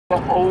the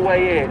whole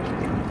way in.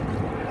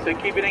 So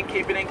keep it in,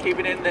 keep it in, keep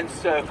it in, then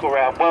circle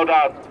round. Well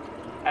done.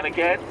 And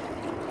again,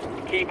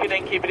 keep it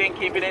in, keep it in,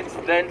 keep it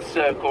in, then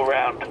circle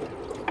round.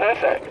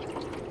 Perfect.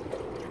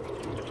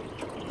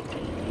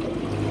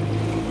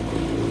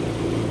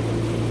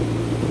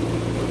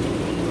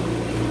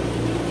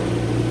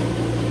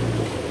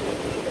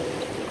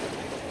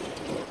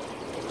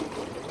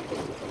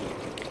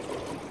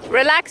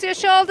 Relax your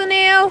shoulder,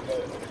 Neil.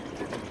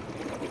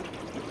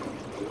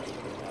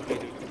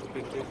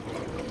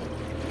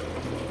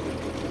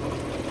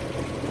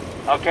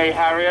 Okay,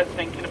 Harriet,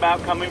 thinking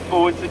about coming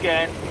forwards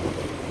again.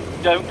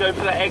 Don't go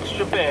for that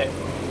extra bit.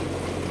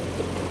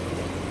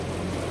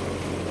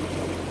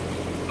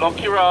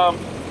 Lock your arm,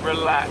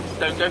 relax.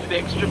 Don't go for the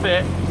extra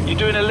bit. You're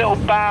doing a little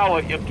bow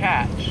at your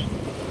catch.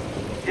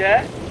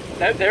 Yeah?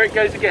 No, there it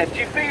goes again. Do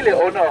you feel it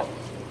or not?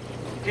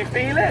 Do you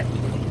feel it?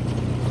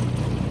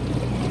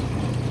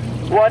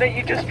 Why don't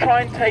you just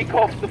try and take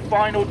off the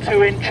final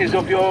 2 inches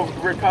of your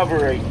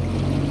recovery?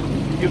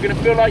 You're going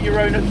to feel like you're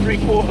on a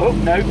 3/4. Oh,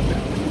 no.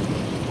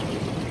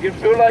 You can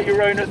feel like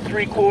you're on a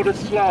 3/4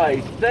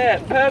 slide. There,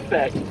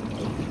 perfect.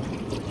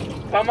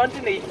 Bum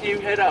underneath you,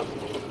 head up.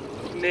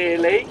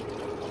 Nearly.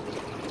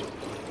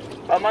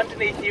 Bum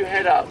underneath you,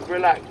 head up.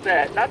 Relax,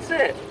 there. That's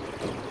it.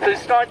 So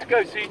it's starting to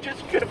go. So you're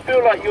just going to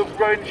feel like you're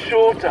growing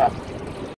shorter.